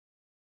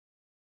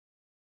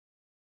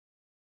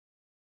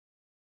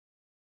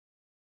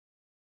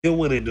Yo,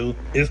 what it do?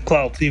 It's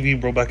Cloud TV,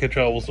 bro. Back at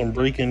y'all with some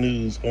breaking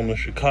news on a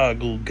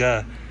Chicago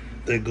guy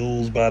that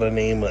goes by the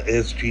name of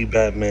SG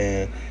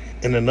Batman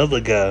and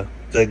another guy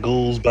that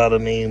goes by the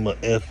name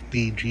of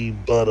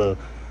FBG Butta.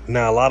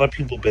 Now, a lot of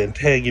people been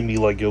tagging me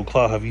like, yo,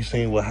 Cloud, have you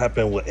seen what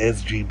happened with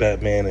SG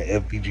Batman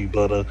and FBG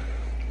Butta?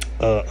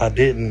 I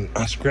didn't.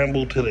 I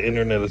scrambled to the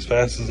internet as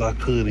fast as I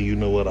could, and you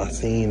know what? I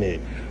seen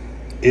it.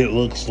 It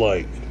looks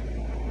like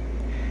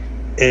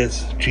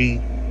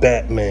SG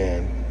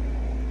Batman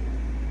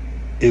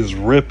is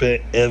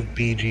ripping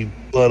FBG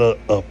Butta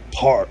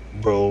apart,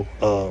 bro.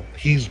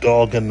 He's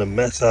dogging the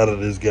mess out of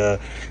this guy,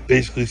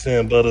 basically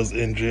saying Butta's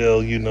in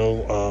jail,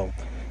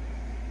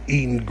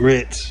 eating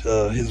grits,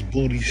 his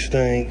booty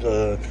stank,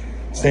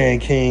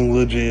 saying King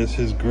Legit is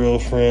his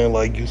girlfriend,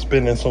 like you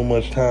spending so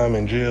much time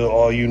in jail,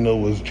 all you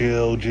know is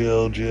jail,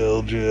 jail,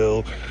 jail,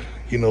 jail.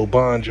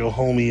 Bond your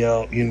homie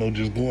out,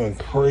 just going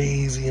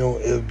crazy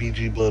on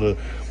FBG Butta.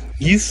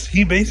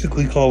 He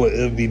basically calling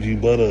FBG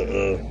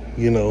Butta,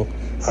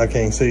 I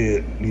can't say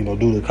it,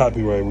 due to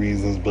copyright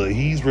reasons, but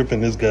he's ripping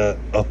this guy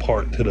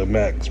apart to the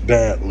max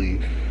badly.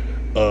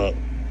 I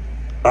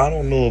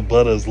don't know if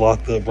Butta's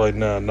locked up right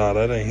now. Nah,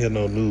 that ain't hear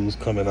no news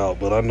coming out,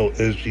 but I know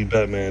SG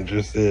Batman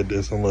just said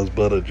this, unless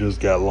Butta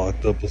just got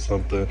locked up or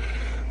something.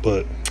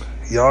 But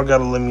y'all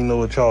gotta let me know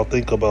what y'all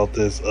think about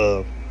this.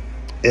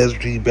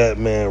 SG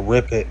Batman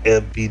ripping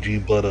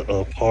FBG Butta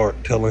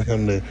apart, telling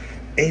him that,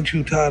 ain't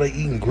you tired of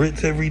eating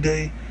grits every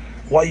day?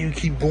 Why you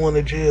keep going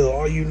to jail?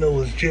 All you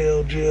know is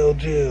jail, jail,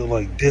 jail.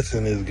 Like,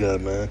 dissing this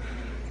guy, man.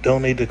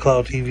 Donate to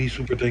Cloud TV.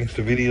 Super thanks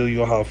to video.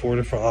 You'll have 4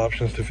 different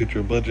options to fit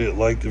your budget.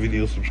 Like the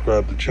video,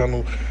 subscribe to the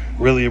channel.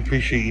 Really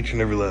appreciate each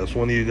and every last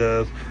one of you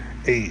guys.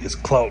 Hey, it's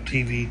Cloud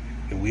TV,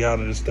 and we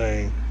out of this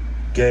thing.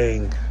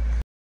 Gang.